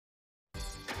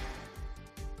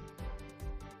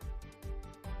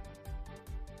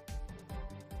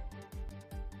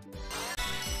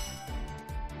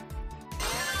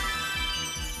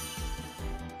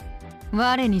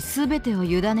我に全てを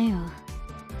委ねよ。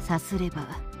さすれば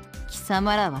貴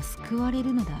様らは救われ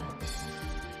るのだ。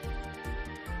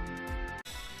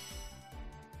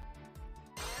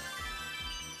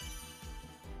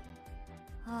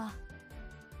ああ、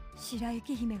白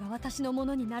雪姫が私のも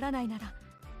のにならないなら、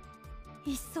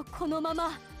いっそこのま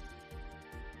ま。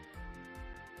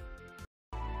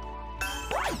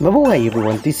Mabuhay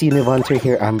everyone, this is Univ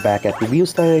here. I'm back at Revue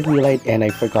Starlight and I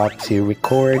forgot to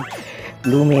record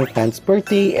Liu Mei Fan's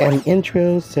birthday and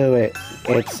intro, so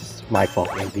it's my fault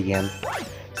in the end.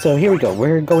 So here we go,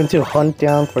 we're going to hunt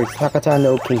down for Sakata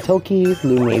no Kintoki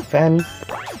Liu Mei Fan.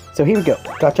 So here we go,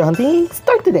 Gacha hunting,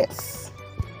 start to this!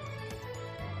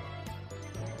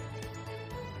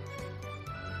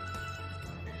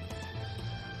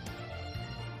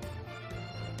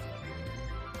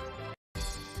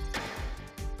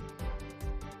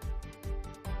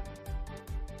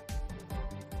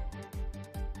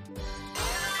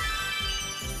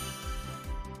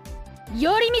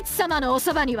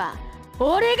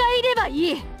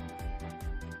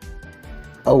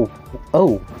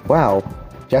 Oh, wow,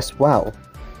 just wow.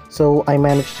 So I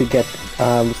managed to get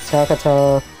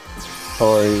Sakata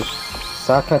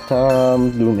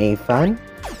Liu Mei Fan,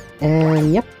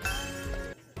 and yep,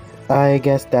 I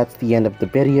guess that's the end of the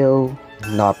video.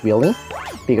 Not really,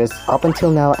 because up until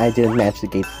now I didn't manage to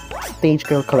get Stage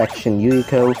Girl Collection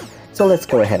Yuyuko, so let's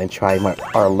go ahead and try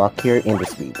our luck here in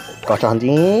this video. Gacha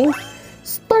hunting,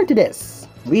 start to this!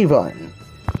 Rerun!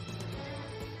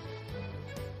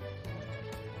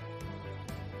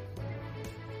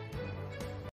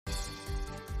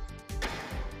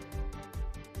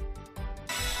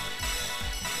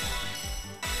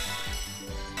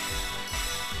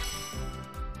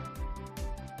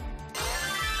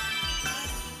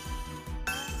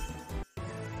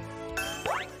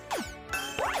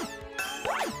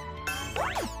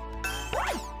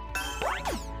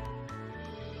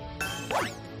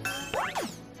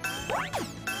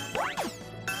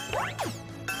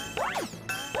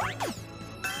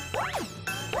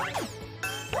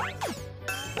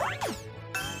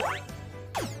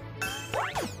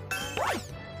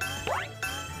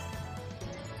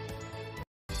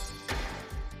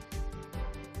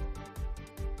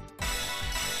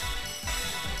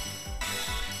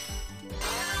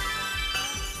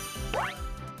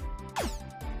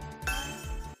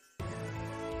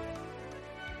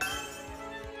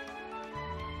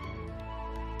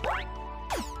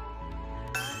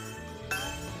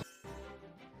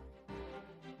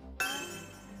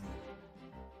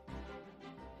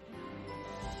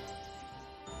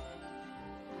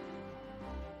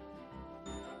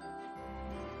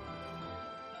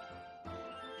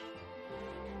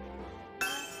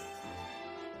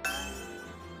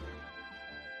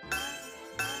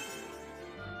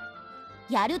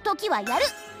やるときはやる。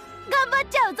頑張っ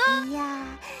ちゃうぞ。いや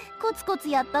ー、コツコツ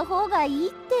やった方がいいっ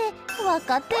て分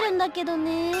かってるんだけど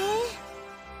ね。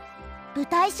舞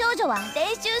台少女は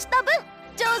練習した分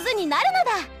上手になるの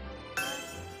だ。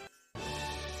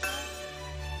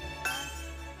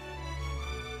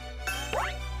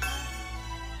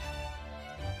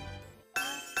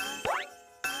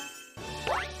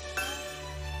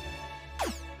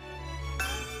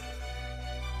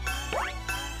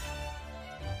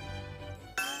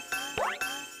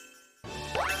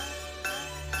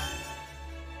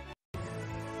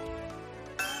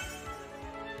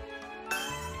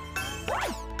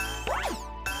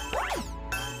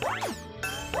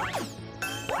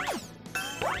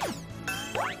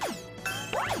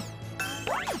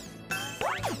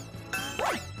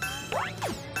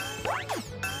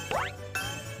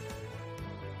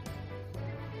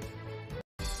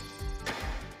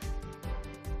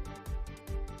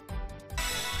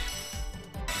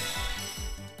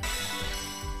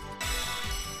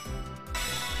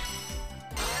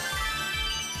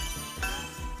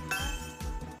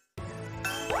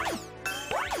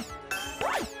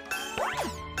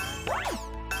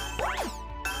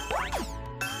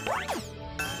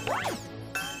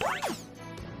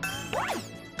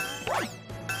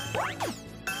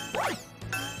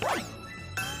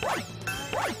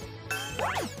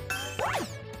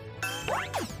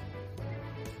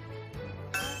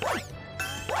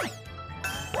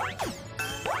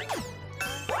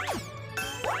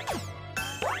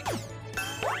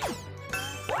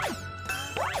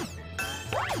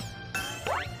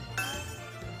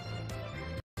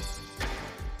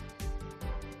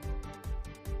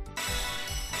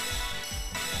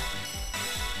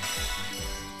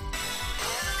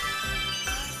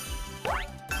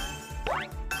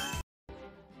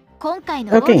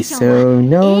Okay, so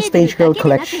no Stage Girl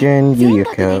Collection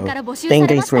Yuyuko. Thank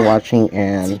you guys for watching,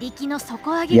 and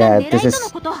yeah, this is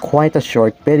quite a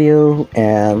short video,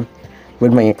 and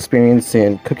with my experience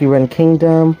in Cookie Run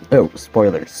Kingdom. Oh,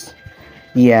 spoilers.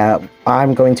 Yeah,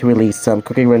 I'm going to release some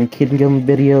Cookie Run Kingdom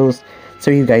videos, so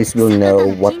you guys will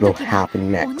know what will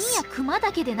happen next.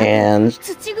 And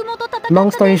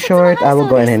long story short, I will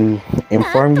go ahead and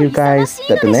inform you guys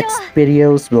that the next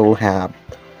videos will have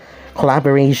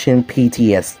collaboration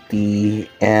PTSD,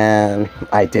 and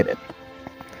I did it.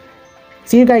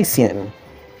 See you guys soon.